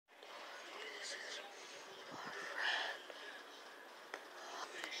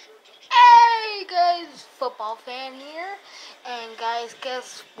football fan here. And guys,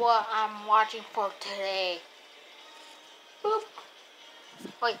 guess what I'm watching for today? Boop.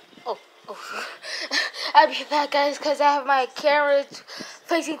 Wait, oh. I'll be back, guys, because I have my camera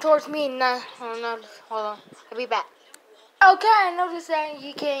facing towards me. No, hold on. I'll be back. Okay, I noticed that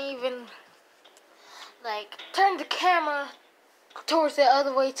you can't even, turn the camera towards the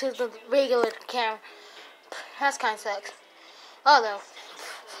other way to the regular camera. That's kind of sucks. Although,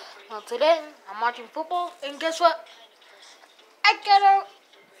 well, today I'm watching football, and guess what? I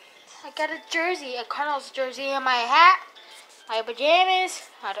got a jersey, a Cardinals jersey, and my hat, my pajamas.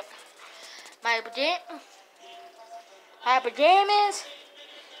 My pajamas.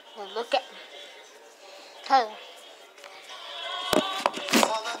 And look at.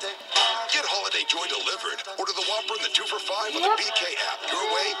 Get holiday joy delivered. Order the Whopper and the 2 for $5 on the BK app. Your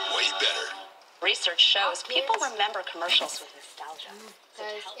way better. Research shows people remember commercials with nostalgia.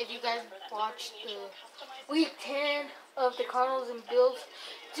 Guys, if you guys watched the week 10 of the Cardinals and Bills,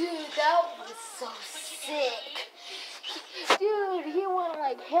 dude, that was so sick. Dude, he went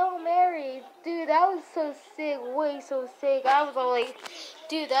like Hail Mary. Dude, that was so sick. Way so sick. I was all like,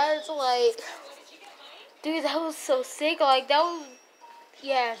 dude, that was so sick. Like, that was,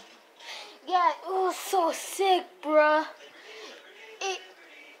 yeah, it was so sick, bruh.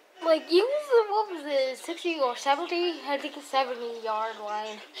 He was, what was it, 60 or 70? I think it's 70-yard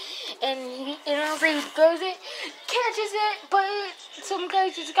line. And he throws it, catches it, but some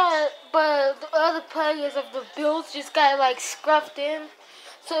guys but the other players of the Bills just got, scruffed in.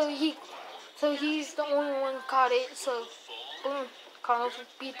 So he's the only one who caught it. So, boom, Cardinals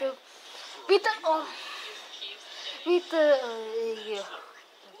beat the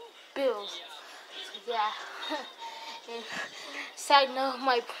Bills. So, yeah. And side note,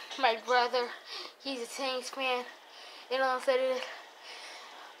 my brother, he's a Saints fan. You know what I'm saying?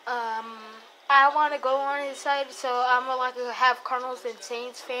 I want to go on his side, so I'm like a half Cardinals and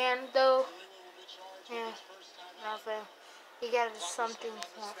Saints fan, though. Yeah, you know what I'm saying? You got something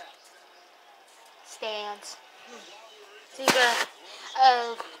stands. So you got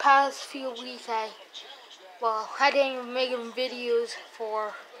past few weeks, I didn't even make videos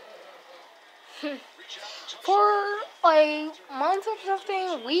for months or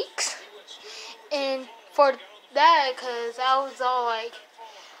something, weeks, and for that, cause I was all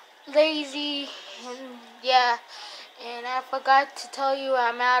lazy, and yeah, and I forgot to tell you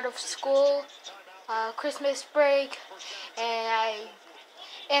I'm out of school, Christmas break, and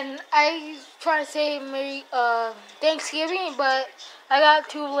I was trying to say Merry Thanksgiving, but I got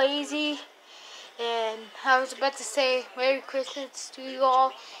too lazy. And I was about to say Merry Christmas to you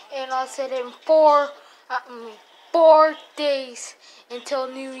all, and I said in 4 days until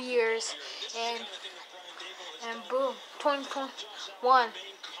New Year's, and boom, 2021,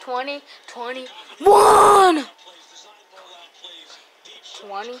 2021.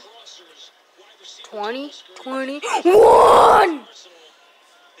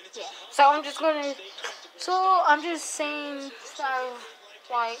 Yeah. So I'm just saying,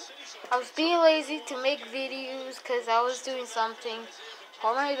 I was being lazy to make videos because I was doing something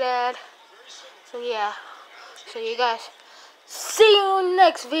for my dad. So yeah. So you guys, see you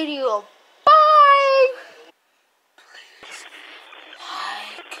next video. Bye! Please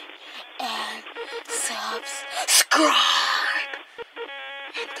like and subscribe.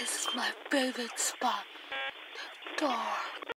 And this is my favorite spot, the door.